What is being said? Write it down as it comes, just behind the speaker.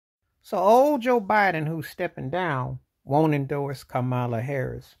So old Joe Biden, who's stepping down, won't endorse Kamala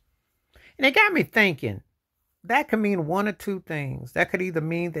Harris. And it got me thinking, that could mean one or two things. That could either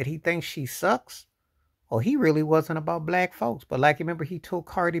mean that he thinks she sucks, or he really wasn't about black folks. But like, remember, he told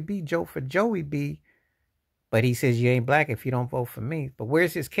Cardi B, Joe for Joey B, but he says, you ain't black if you don't vote for me. But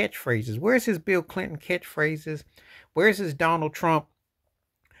where's his catchphrases? Where's his Bill Clinton catchphrases? Where's his Donald Trump?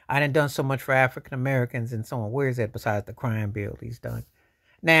 I done so much for African Americans and so on. Where is that besides the crime bill he's done?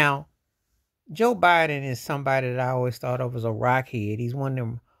 Now, Joe Biden is somebody that I always thought of as a rockhead. He's one of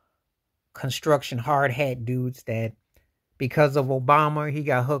them construction hard hat dudes that because of Obama, he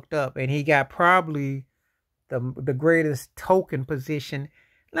got hooked up and he got probably the greatest token position.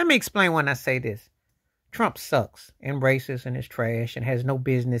 Let me explain when I say this. Trump sucks and racist and is trash and has no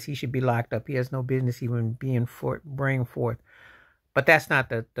business. He should be locked up. He has no business even bring forth. But that's not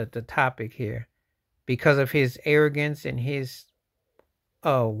the topic here. Because of his arrogance and his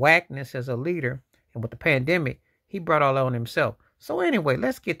whackness as a leader, and with the pandemic, he brought all that on himself. So anyway,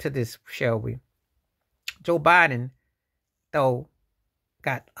 let's get to this, shall we? Joe Biden, though,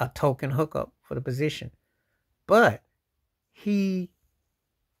 got a token hookup for the position. But he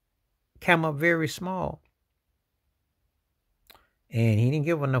came up very small. And he didn't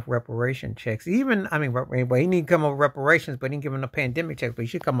give enough reparation checks. He didn't come up with reparations, but he didn't give enough pandemic checks, but he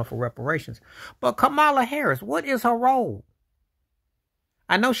should come up with reparations. But Kamala Harris, what is her role?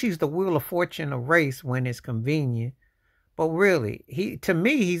 I know she's the wheel of fortune of race when it's convenient, but really, to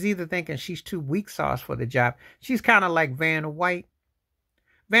me, he's either thinking she's too weak sauce for the job. She's kind of like Vanna White.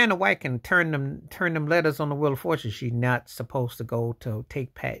 Vanna White can turn them letters on the wheel of fortune. She's not supposed to go to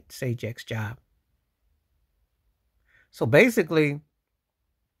take Pat Sajak's job. So basically,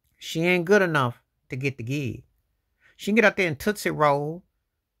 she ain't good enough to get the gig. She can get out there and Tootsie Roll,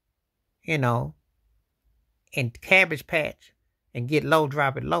 and Cabbage Patch and get low,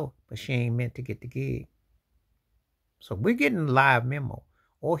 drop it low, but she ain't meant to get the gig. So we're getting a live memo.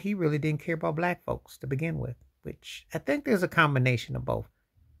 Or he really didn't care about black folks to begin with, which I think there's a combination of both.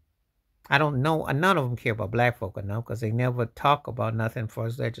 I don't know. None of them care about black folk enough because they never talk about nothing for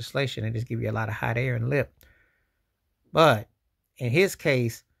his legislation. They just give you a lot of hot air and lip. But in his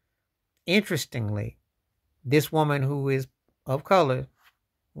case, interestingly, this woman who is of color,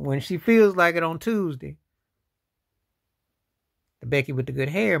 when she feels like it on Tuesday, the Becky with the good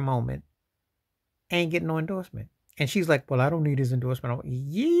hair moment, ain't getting no endorsement. And she's like, well, I don't need his endorsement.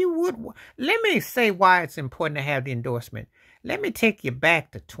 You would. Let me say why it's important to have the endorsement. Let me take you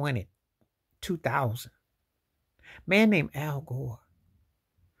back to 2000. Man named Al Gore,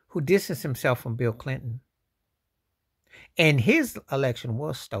 who distanced himself from Bill Clinton. And his election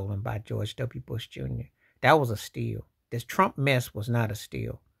was stolen by George W. Bush Jr. That was a steal. This Trump mess was not a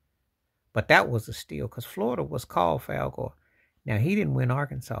steal. But that was a steal because Florida was called for Al Gore. Now, he didn't win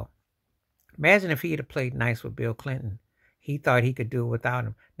Arkansas. Imagine if he had played nice with Bill Clinton. He thought he could do it without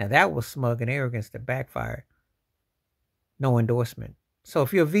him. Now, that was smug and arrogance that backfired. No endorsement. So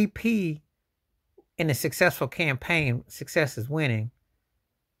if you're a VP in a successful campaign, success is winning.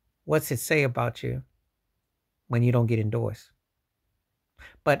 What's it say about you when you don't get endorsed?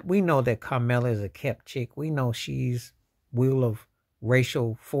 But we know that Kamala is a kept chick. We know she's wheel of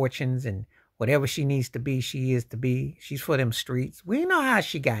racial fortunes and whatever she needs to be, she is to be. She's for them streets. We know how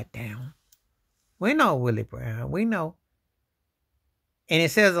she got down. We know Willie Brown. We know. And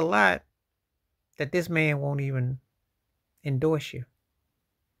it says a lot that this man won't even endorse you.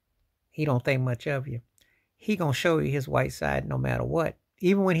 He don't think much of you. He gonna show you his white side no matter what.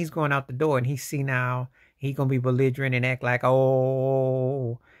 Even when he's going out the door and he's senile, he gonna be belligerent and act like,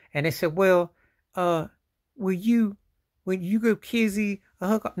 oh. And they said, well, will you give Kizzy a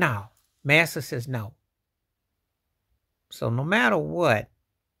hookup? No. Massa says no. So no matter what,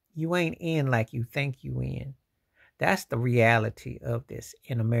 you ain't in like you think you in. That's the reality of this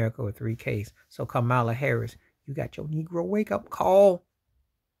in America with 3Ks. So Kamala Harris, you got your Negro wake-up call.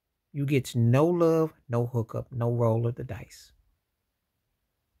 You get no love, no hookup, no roll of the dice.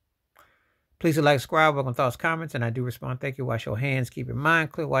 Please like, subscribe, welcome thoughts, comments, and I do respond. Thank you. Wash your hands. Keep your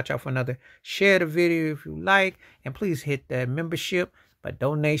mind clear. Watch out for another. Share the video if you like. And please hit that membership. By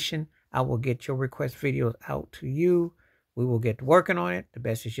donation, I will get your request videos out to you. We will get working on it. The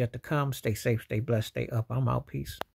best is yet to come. Stay safe, stay blessed, stay up. I'm out. Peace.